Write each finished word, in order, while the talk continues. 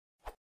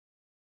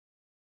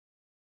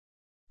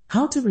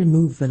How to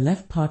remove the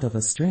left part of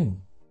a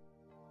string.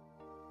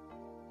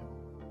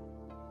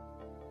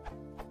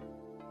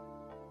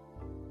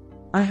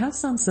 I have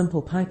some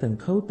simple Python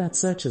code that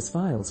searches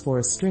files for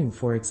a string,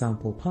 for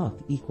example path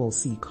equals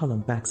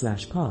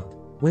C:\path,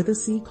 where the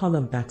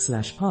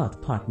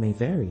C:\path part may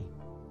vary.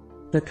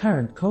 The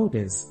current code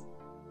is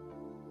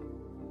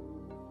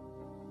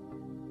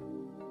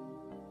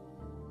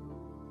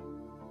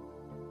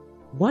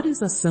What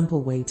is a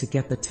simple way to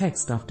get the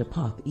text after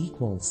path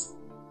equals?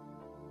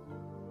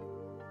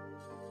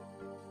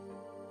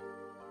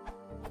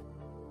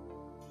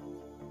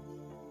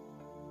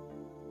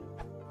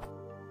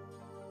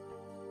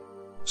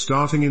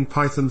 Starting in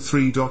Python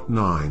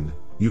 3.9,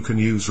 you can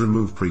use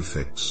remove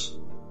prefix.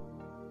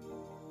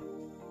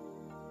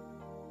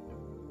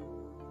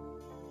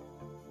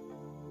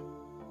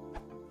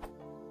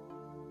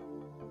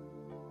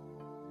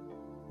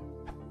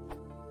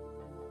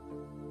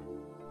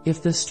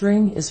 If the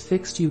string is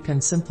fixed, you can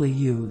simply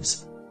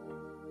use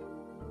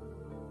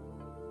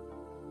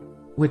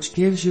which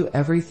gives you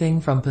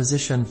everything from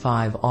position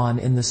 5 on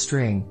in the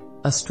string.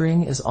 A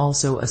string is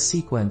also a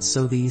sequence,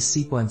 so these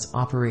sequence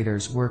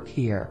operators work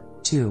here,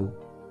 too.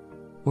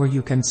 Or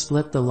you can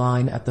split the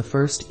line at the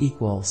first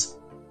equals.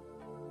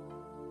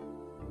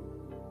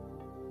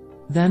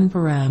 Then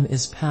param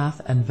is path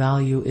and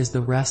value is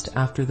the rest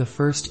after the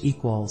first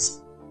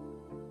equals.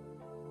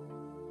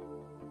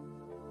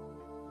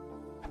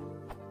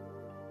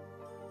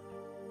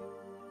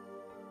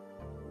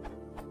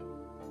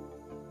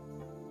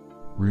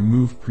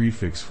 Remove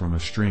prefix from a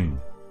string.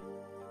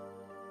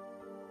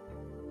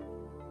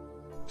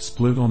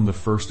 Split on the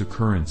first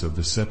occurrence of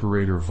the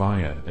separator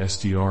via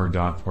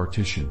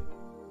str.partition.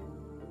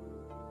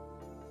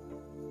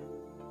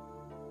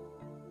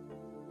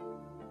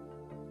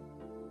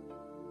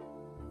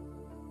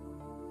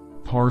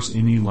 Parse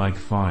any like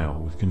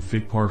file with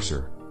config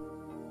parser.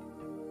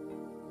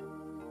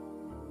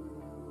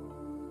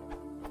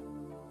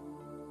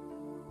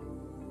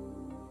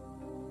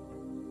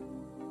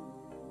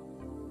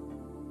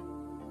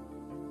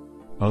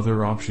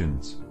 Other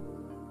options: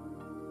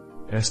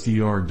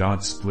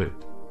 str.split,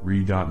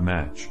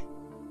 re.match.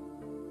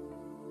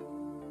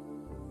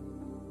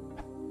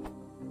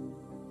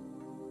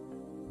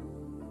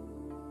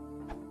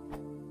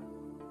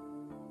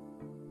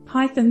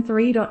 Python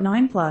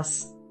 3.9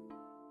 plus.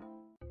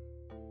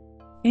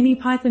 Any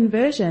Python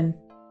version.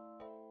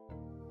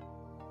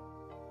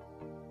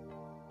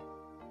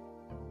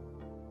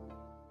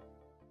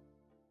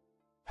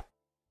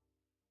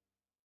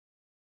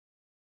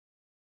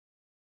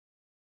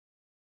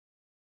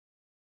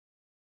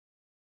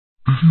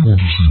 If you want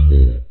to see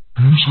more,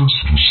 please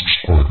consider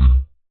subscribing.